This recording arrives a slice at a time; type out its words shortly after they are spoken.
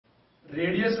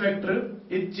radius vector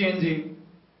is changing.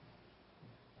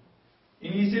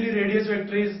 Initially radius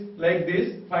vector is like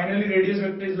this, finally radius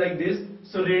vector is like this.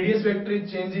 So radius vector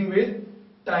is changing with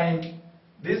time.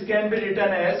 This can be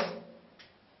written as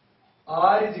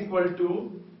r is equal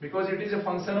to, because it is a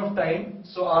function of time,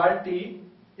 so rt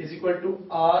is equal to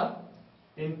r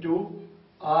into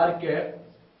r cap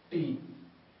t,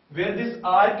 where this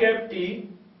r cap t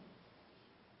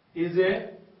is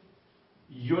a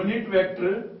unit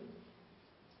vector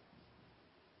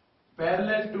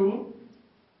parallel to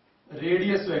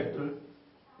radius vector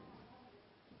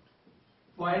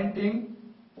pointing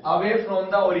away from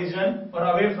the origin or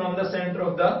away from the center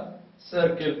of the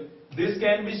circle. This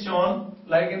can be shown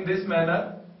like in this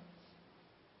manner.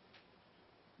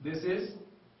 This is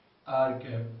r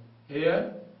cap.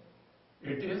 Here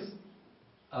it is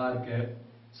r cap.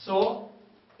 So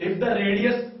if the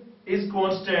radius is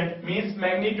constant, means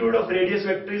magnitude of radius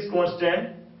vector is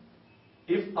constant.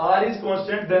 If r is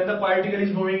constant, then the particle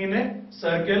is moving in a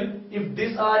circle. If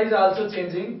this r is also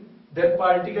changing, then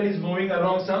particle is moving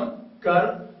along some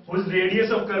curve whose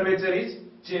radius of curvature is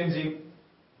changing,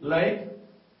 like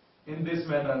in this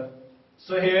manner.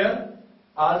 So here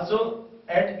also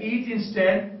at each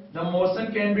instant the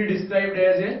motion can be described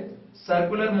as a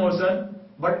circular motion,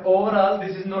 but overall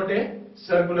this is not a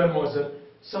circular motion.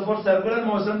 So for circular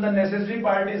motion, the necessary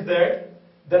part is that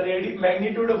the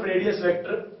magnitude of radius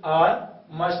vector r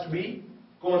must be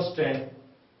constant.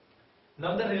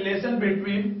 Now the relation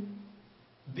between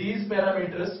these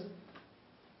parameters,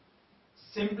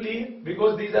 simply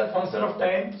because these are function of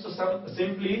time, so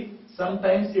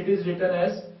sometimes it is written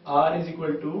as r is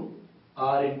equal to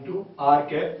r into r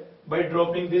cap by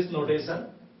dropping this notation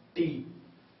t.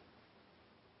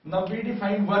 Now we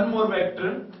define one more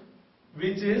vector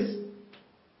which is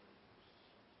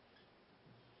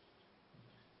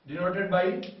denoted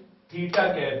by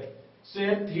theta cap. So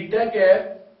here theta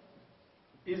cap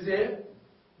is a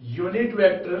unit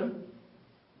vector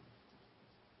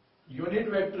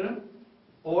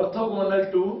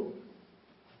orthogonal to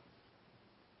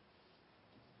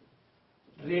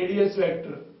radius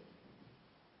vector.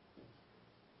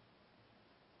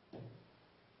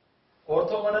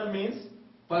 Orthogonal means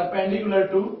perpendicular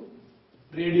to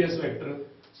radius vector.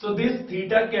 So this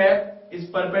theta cap is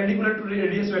perpendicular to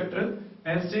radius vector,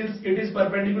 and since it is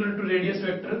perpendicular to radius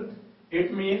vector,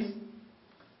 it means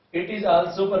it is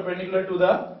also perpendicular to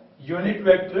the unit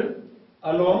vector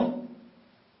along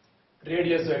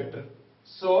radius vector.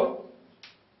 So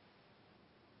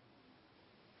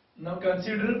now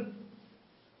consider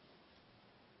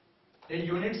a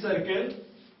unit circle,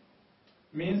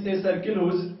 means a circle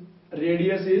whose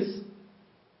radius is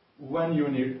 1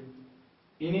 unit.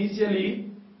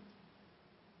 Initially,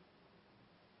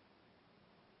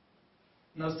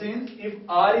 now since if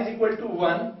r is equal to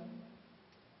 1,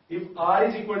 if r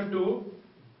is equal to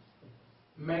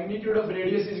magnitude of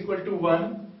radius is equal to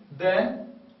 1, then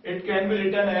it can be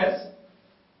written as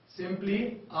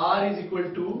simply r is equal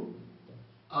to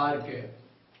r cap.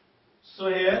 So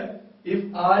here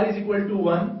if r is equal to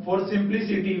 1, for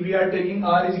simplicity we are taking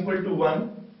r is equal to 1.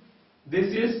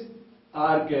 This is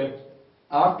r cap.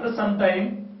 After some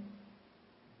time,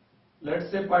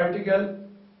 let's say particle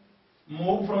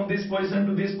move from this position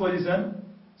to this position,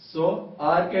 so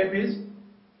r cap is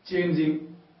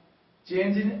changing.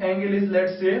 Change in angle is,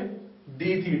 let's say,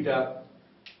 d theta.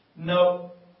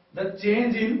 Now the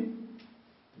change in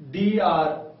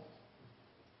dr,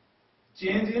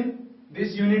 change in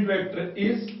this unit vector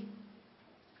is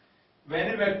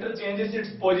when a vector changes its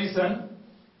position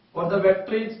or the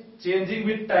vector is changing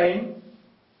with time.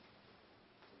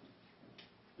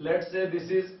 Let's say this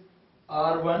is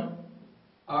r1,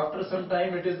 after some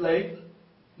time it is like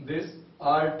this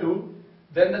r2,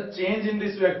 then the change in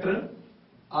this vector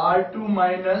r2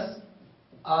 minus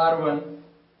r1,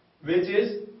 which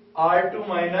is r2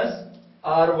 minus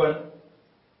r1.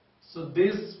 So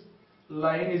this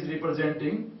line is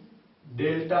representing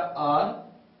delta r,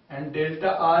 and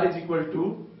delta r is equal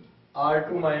to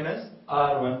r2 minus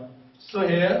r1. So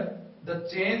here the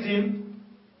change in,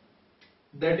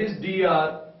 that is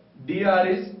dr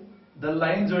is the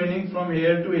line joining from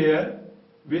here to here,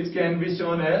 which can be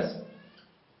shown as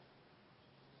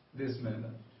this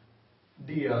manner,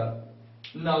 dr.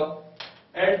 Now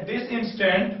at this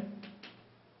instant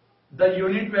the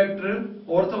unit vector,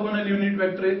 orthogonal unit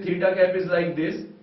vector theta cap is like this.